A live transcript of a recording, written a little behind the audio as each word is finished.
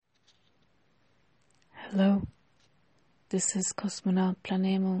Hello, this is Cosmonaut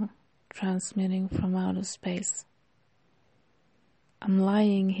Planemo transmitting from outer space. I'm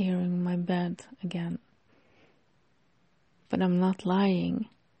lying here in my bed again, but I'm not lying,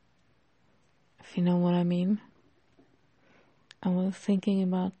 if you know what I mean. I was thinking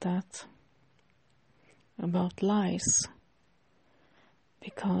about that, about lies,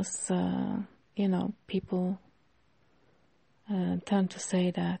 because, people tend to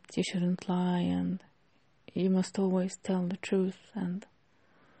say that you shouldn't lie and you must always tell the truth and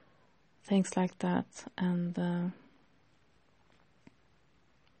things like that. And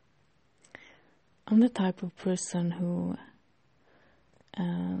I'm the type of person who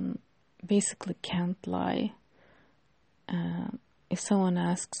basically can't lie. If someone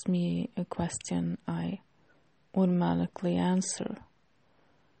asks me a question, I automatically answer.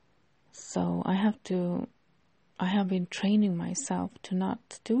 So I have been training myself to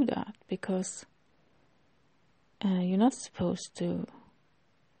not do that, because you're not supposed to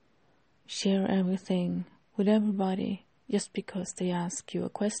share everything with everybody just because they ask you a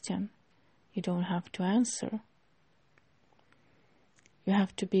question. You don't have to answer. You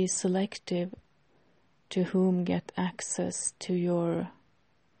have to be selective to whom get access to your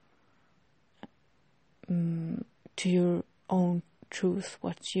own truth,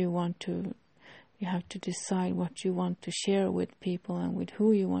 you have to decide what you want to share with people and with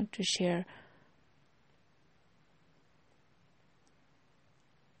who you want to share.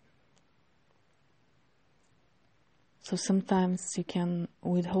 So sometimes you can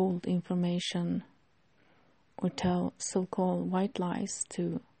withhold information or tell so-called white lies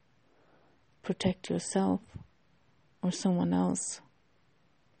to protect yourself or someone else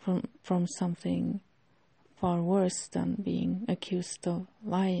from something far worse than being accused of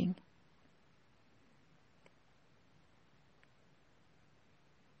lying.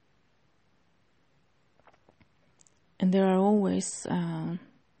 And there are always,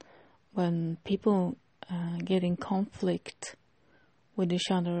 when people get in conflict with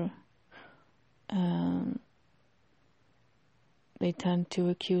each other, they tend to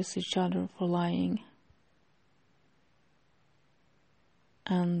accuse each other for lying.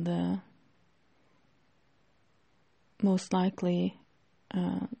 And most likely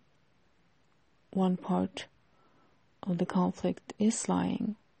one part of the conflict is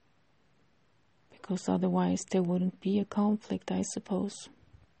lying, because otherwise there wouldn't be a conflict, I suppose.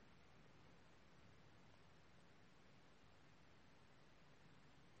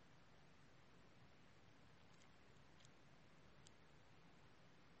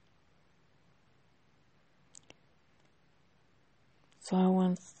 So I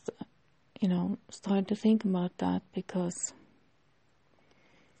once, started to think about that, because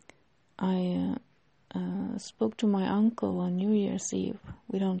I spoke to my uncle on New Year's Eve.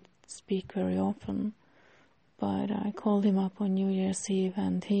 We don't speak very often, but I called him up on New Year's Eve,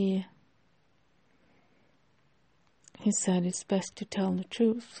 and he said it's best to tell the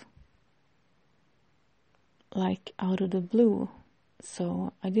truth, like out of the blue.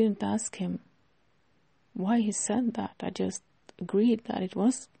 So I didn't ask him why he said that. I just agreed that it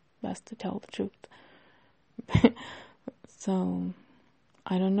was best to tell the truth. So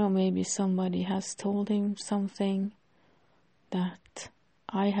I don't know, maybe somebody has told him something, that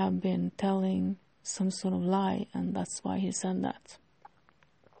I have been telling some sort of lie, and that's why he said that.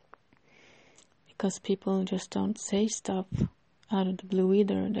 Because people just don't say stuff out of the blue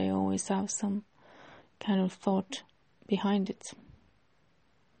either. They always have some kind of thought behind it.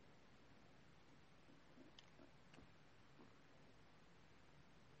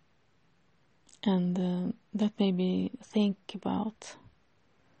 And that made me think about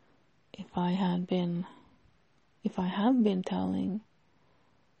if I have been telling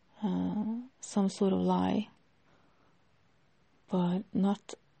some sort of lie, but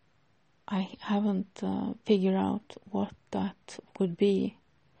I haven't figured out what that would be.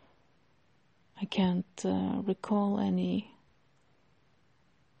 I can't recall any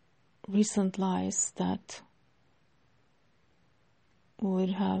recent lies that would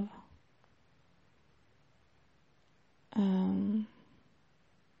have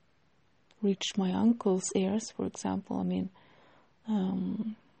reached my uncle's ears, for example. I mean,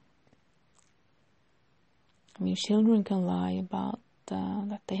 children can lie about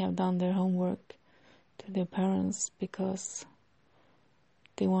that they have done their homework to their parents because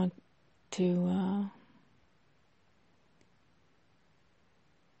they want to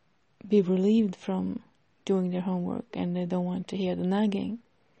be relieved from doing their homework, and they don't want to hear the nagging.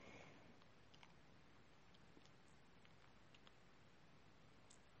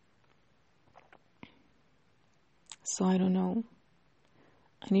 So I don't know.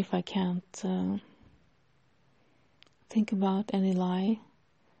 And if I can't think about any lie,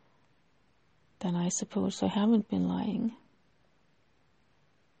 then I suppose I haven't been lying.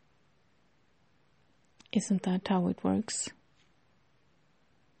 Isn't that how it works?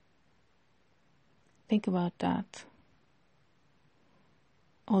 Think about that,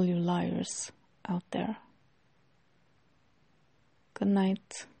 all you liars out there. Good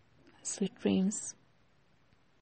night, sweet dreams.